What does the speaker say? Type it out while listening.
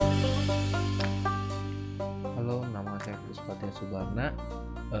Satya Subarna.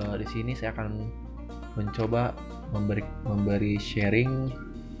 Di sini saya akan mencoba memberi sharing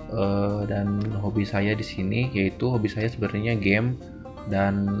dan hobi saya di sini, yaitu hobi saya sebenarnya game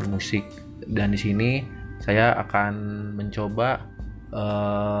dan musik. Dan di sini saya akan mencoba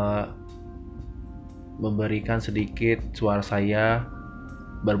memberikan sedikit suara saya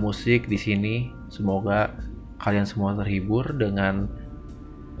bermusik di sini. Semoga kalian semua terhibur dengan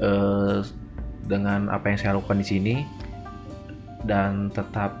apa yang saya lakukan di sini dan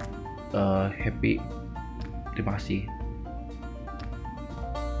tetap happy. Terima kasih.